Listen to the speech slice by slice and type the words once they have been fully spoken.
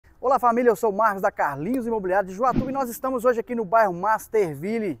Olá família, eu sou o Marcos da Carlinhos Imobiliário de Juatuba e nós estamos hoje aqui no bairro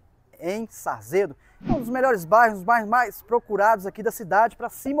Masterville, em Sarzedo. Um dos melhores bairros, os bairros mais procurados aqui da cidade para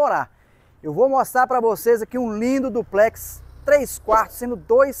se morar. Eu vou mostrar para vocês aqui um lindo duplex, 3 quartos, sendo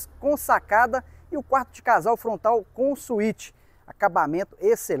 2 com sacada e o quarto de casal frontal com suíte. Acabamento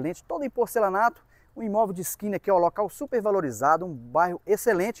excelente, todo em porcelanato, um imóvel de esquina aqui, ó, local super valorizado, um bairro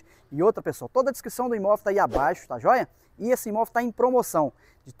excelente. E outra, pessoal, toda a descrição do imóvel está aí abaixo, tá joia? E esse imóvel está em promoção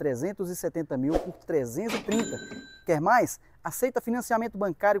de 370 mil por 330. Quer mais? Aceita financiamento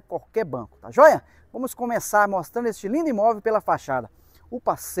bancário qualquer banco, tá joia? Vamos começar mostrando este lindo imóvel pela fachada. O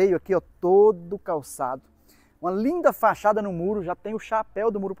passeio aqui, ó, todo calçado. Uma linda fachada no muro, já tem o chapéu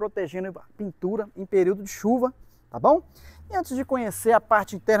do muro protegendo a pintura em período de chuva, tá bom? E antes de conhecer a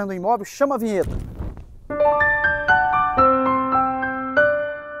parte interna do imóvel, chama a vinheta.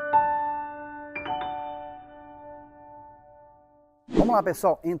 Vamos lá,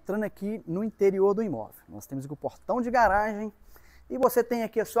 pessoal, entrando aqui no interior do imóvel. Nós temos aqui o portão de garagem e você tem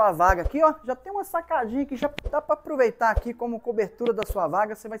aqui a sua vaga aqui, ó, já tem uma sacadinha que já dá para aproveitar aqui como cobertura da sua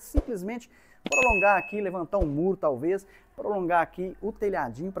vaga. Você vai simplesmente prolongar aqui, levantar um muro talvez, prolongar aqui o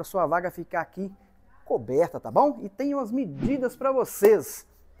telhadinho para sua vaga ficar aqui coberta, tá bom? E tem umas medidas para vocês,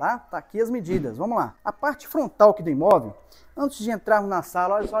 tá? Tá aqui as medidas, vamos lá. A parte frontal aqui do imóvel, antes de entrarmos na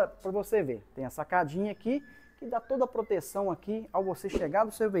sala, olha só para você ver, tem a sacadinha aqui, que dá toda a proteção aqui ao você chegar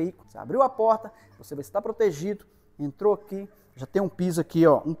do seu veículo. Você abriu a porta, você vai estar protegido, entrou aqui, já tem um piso aqui,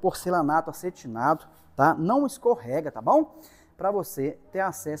 ó, um porcelanato acetinado, tá? Não escorrega, tá bom? Para você ter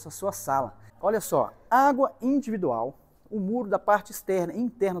acesso à sua sala. Olha só, água individual, o muro da parte externa e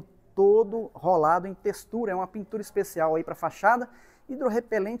interna todo rolado em textura, é uma pintura especial aí para fachada,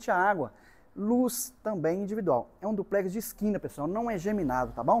 hidrorrepelente à água. Luz também individual. É um duplex de esquina, pessoal, não é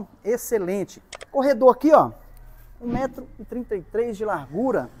geminado, tá bom? Excelente. Corredor aqui, ó, 1,33 m de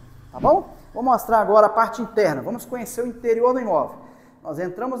largura, tá bom? Vou mostrar agora a parte interna. Vamos conhecer o interior do imóvel. Nós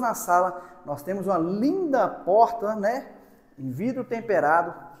entramos na sala, nós temos uma linda porta, né, em vidro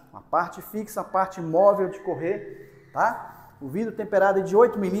temperado, a parte fixa, a parte móvel de correr, tá? O vidro temperado é de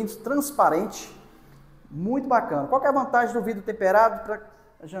 8 mm, transparente, muito bacana. Qual que é a vantagem do vidro temperado para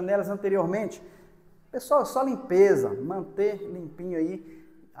as janelas anteriormente? Pessoal, é só limpeza, manter limpinho aí,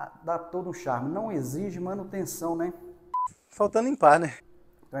 dá todo um charme. Não exige manutenção, né? Faltando limpar, né?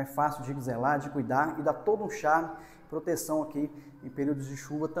 Então é fácil de zelar, de cuidar e dá todo um charme, proteção aqui em períodos de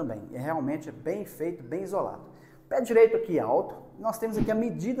chuva também. E realmente é bem feito, bem isolado. Pé direito aqui alto, nós temos aqui as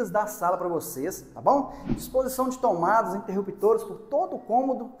medidas da sala para vocês, tá bom? Disposição de tomadas, interruptores por todo o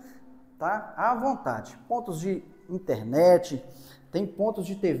cômodo, tá? À vontade. Pontos de internet, tem pontos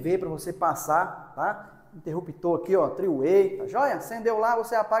de TV para você passar, tá? Interruptor aqui, ó, three-way, tá joia? Acendeu lá,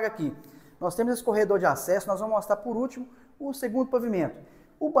 você apaga aqui. Nós temos esse corredor de acesso, nós vamos mostrar por último o segundo pavimento.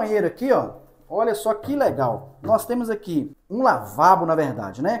 O banheiro aqui, ó, olha só que legal. Nós temos aqui um lavabo, na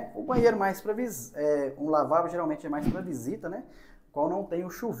verdade, né? O banheiro mais para um lavabo geralmente é mais para visita, né? Qual não tem o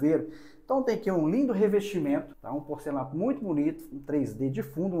chuveiro. Então tem aqui um lindo revestimento, tá? Um porcelanato muito bonito, um 3D de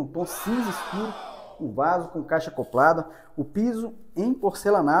fundo, um tom cinza escuro, um vaso com caixa acoplada, o piso em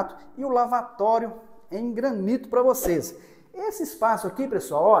porcelanato e o lavatório em granito para vocês. Esse espaço aqui,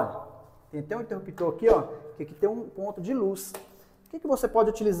 pessoal, olha, tem até um interruptor aqui, ó, que aqui tem um ponto de luz. O que você pode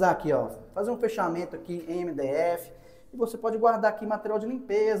utilizar aqui, ó? Fazer um fechamento aqui em MDF e você pode guardar aqui material de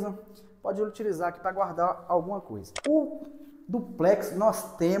limpeza, pode utilizar aqui para guardar alguma coisa. O duplex,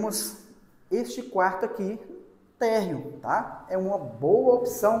 nós temos este quarto aqui, térreo, tá? É uma boa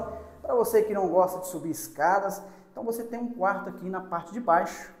opção para você que não gosta de subir escadas. Então você tem um quarto aqui na parte de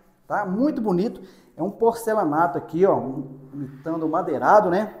baixo, tá? Muito bonito. É um porcelanato aqui, ó, imitando o madeirado,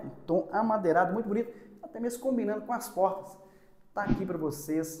 né? Um tom amadeirado muito bonito, até mesmo combinando com as portas. Tá aqui para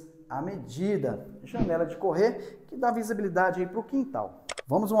vocês a medida, janela de correr, que dá visibilidade aí para o quintal.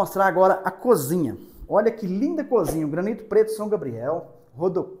 Vamos mostrar agora a cozinha. Olha que linda cozinha, o granito preto São Gabriel,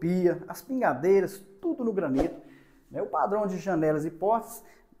 rodopia, as pingadeiras, tudo no granito. O padrão de janelas e portas,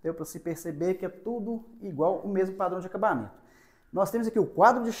 deu para se perceber que é tudo igual, o mesmo padrão de acabamento. Nós temos aqui o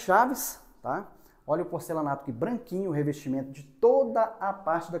quadro de chaves, tá? Olha o porcelanato aqui branquinho, o revestimento de toda a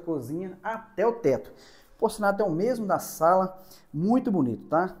parte da cozinha até o teto. O porcelanato é o mesmo da sala, muito bonito,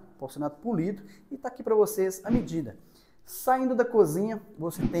 tá? Porcelanato polido e tá aqui para vocês a medida. Saindo da cozinha,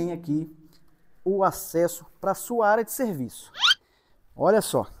 você tem aqui o acesso para a sua área de serviço. Olha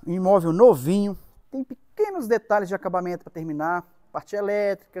só, um imóvel novinho, tem pequenos detalhes de acabamento para terminar, parte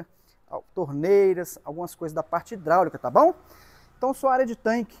elétrica, torneiras, algumas coisas da parte hidráulica, tá bom? Então, sua área de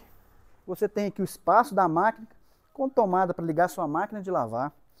tanque, você tem aqui o espaço da máquina, com tomada para ligar sua máquina de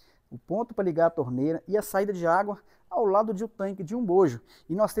lavar, o ponto para ligar a torneira e a saída de água ao lado de um tanque de um bojo.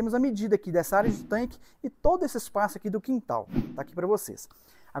 E nós temos a medida aqui dessa área de tanque e todo esse espaço aqui do quintal. Tá aqui para vocês.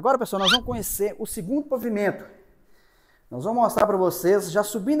 Agora, pessoal, nós vamos conhecer o segundo pavimento. Nós vamos mostrar para vocês, já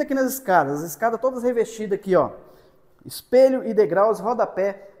subindo aqui nas escadas, as escadas todas revestidas aqui, ó. Espelho e degraus,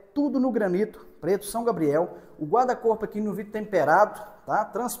 rodapé, tudo no granito preto São Gabriel. O guarda-corpo aqui no vidro temperado, tá?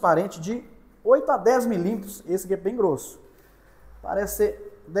 Transparente de 8 a 10 milímetros. Esse aqui é bem grosso. Parece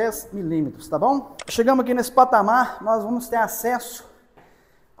ser 10 milímetros, tá bom? Chegamos aqui nesse patamar, nós vamos ter acesso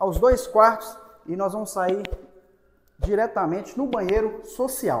aos 2 quartos e nós vamos sair diretamente no banheiro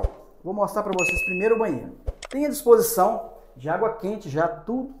social. Vou mostrar para vocês primeiro o banheiro. Tem à disposição de água quente já,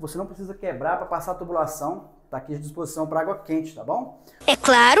 tudo. Você não precisa quebrar para passar a tubulação. Tá aqui à disposição para água quente, tá bom? É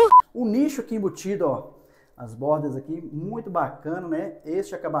claro! O nicho aqui embutido, ó. As bordas aqui, muito bacana, né?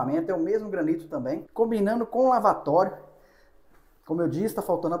 Este acabamento é o mesmo granito também. Combinando com o lavatório. Como eu disse, está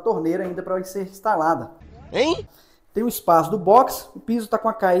faltando a torneira ainda para ser instalada. Hein? Tem o espaço do box. O piso está com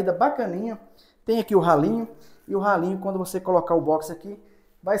a caída bacaninha. Tem aqui o ralinho. E o ralinho, quando você colocar o box aqui,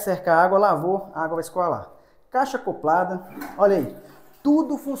 vai cercar a água, lavou, a água vai escoar. Caixa acoplada, olha aí,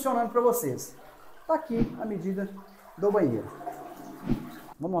 tudo funcionando para vocês. Tá aqui a medida do banheiro.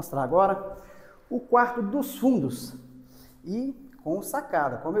 Vou mostrar agora o quarto dos fundos e com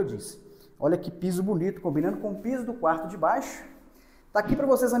sacada, como eu disse. Olha que piso bonito, combinando com o piso do quarto de baixo. Tá aqui para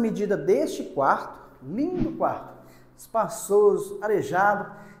vocês a medida deste quarto, lindo quarto, espaçoso,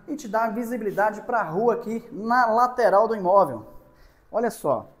 arejado e te dá visibilidade para a rua aqui na lateral do imóvel. Olha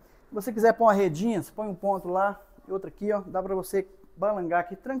só. Se você quiser pôr uma redinha, você põe um ponto lá e outro aqui, ó. Dá para você balangar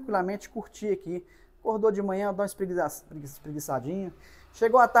aqui tranquilamente, curtir aqui. Acordou de manhã, dá uma espreguiçadinha.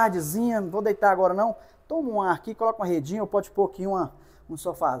 Chegou a tardezinha, não vou deitar agora não. Toma um ar aqui, coloca uma redinha ou pode pôr aqui um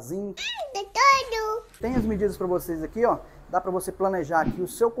sofazinho. Tem as medidas para vocês aqui, ó. Dá para você planejar aqui o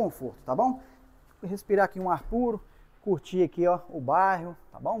seu conforto, tá bom? Respirar aqui um ar puro, curtir aqui, ó, o bairro,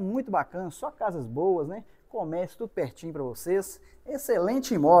 tá bom? Muito bacana, só casas boas, né? Comércio, tudo pertinho para vocês.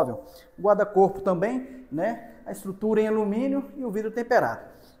 Excelente imóvel. Guarda-corpo também, né? A estrutura em alumínio e o vidro temperado.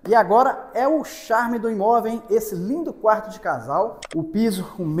 E agora é o charme do imóvel, hein? Esse lindo quarto de casal. O piso,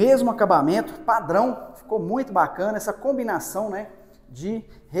 o mesmo acabamento, padrão. Ficou muito bacana essa combinação, né? De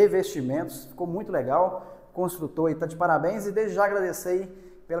revestimentos. Ficou muito legal. O construtor aí tá de parabéns e desde já agradecer aí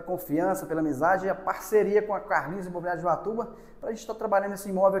pela confiança, pela amizade e a parceria com a Carlinhos Imobiliária de Ubatuba para a gente estar trabalhando esse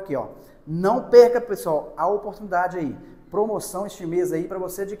imóvel aqui, ó. Não perca, pessoal, a oportunidade aí. Promoção este mês aí para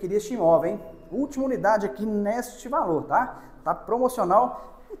você adquirir este imóvel, hein? Última unidade aqui neste valor, tá? Tá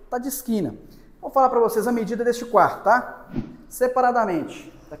promocional e tá de esquina. Vou falar para vocês a medida deste quarto, tá?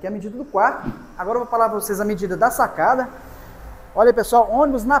 Separadamente. Tá aqui a medida do quarto. Agora eu vou falar para vocês a medida da sacada. Olha aí, pessoal,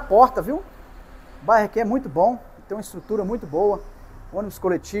 ônibus na porta, viu? O bairro aqui é muito bom, tem uma estrutura muito boa. Ônibus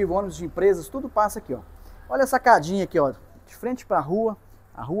coletivo, ônibus de empresas, tudo passa aqui, ó. Olha a sacadinha aqui, ó, de frente para a rua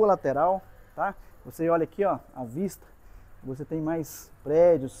lateral, tá? Você olha aqui, ó, a vista, você tem mais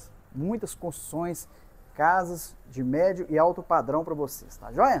prédios, muitas construções, casas de médio e alto padrão para vocês,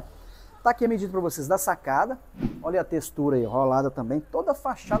 tá joia? Tá aqui a medida para vocês da sacada, olha a textura aí, rolada também, toda a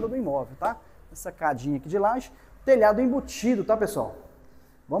fachada do imóvel, tá? A sacadinha aqui de laje, telhado embutido, tá, pessoal?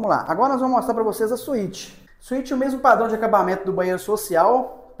 Vamos lá, agora nós vamos mostrar para vocês a suíte. Suíte, o mesmo padrão de acabamento do banheiro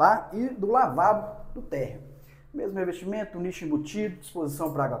social, tá? E do lavabo do térreo. Mesmo revestimento, nicho embutido,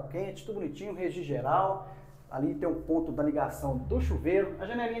 disposição para água quente, tudo bonitinho, regi geral. Ali tem um ponto da ligação do chuveiro, a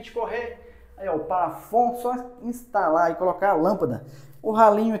janelinha de correr, aí ó, o plafond, só instalar e colocar a lâmpada. O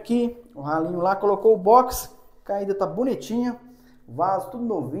ralinho aqui, o ralinho lá, colocou o box, a caída tá bonitinha, vaso tudo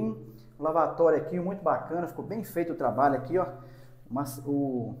novinho, o lavatório aqui muito bacana, ficou bem feito o trabalho aqui, ó.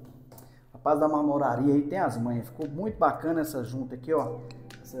 O rapaz da marmoraria aí tem as manhas, ficou muito bacana essa junta aqui, ó,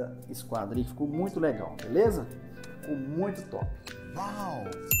 essa esquadria, ficou muito legal, beleza? Ficou muito top. Uau!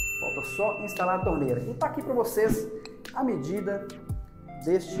 Falta só instalar a torneira. E tá aqui para vocês a medida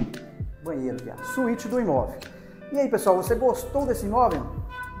deste banheiro aqui, a suíte do imóvel. E aí, pessoal, você gostou desse imóvel?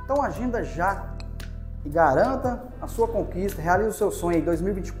 Então agenda já e garanta a sua conquista, realize o seu sonho aí em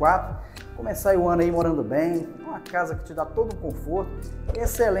 2024, começar o ano aí morando bem, uma casa que te dá todo o conforto,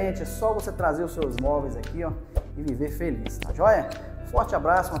 excelente, é só você trazer os seus móveis aqui, ó, e viver feliz, tá joia? Forte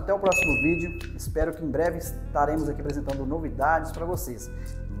abraço, até o próximo vídeo, espero que em breve estaremos aqui apresentando novidades para vocês,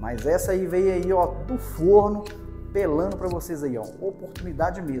 mas essa aí veio aí, ó, do forno, pelando para vocês aí, ó,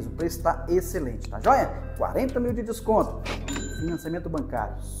 oportunidade mesmo, o preço está excelente, tá joia? 40 mil de desconto, financiamento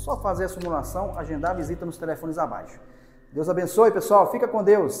bancário, só fazer a simulação, agendar a visita nos telefones abaixo. Deus abençoe, pessoal, fica com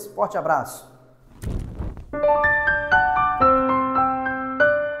Deus, forte abraço.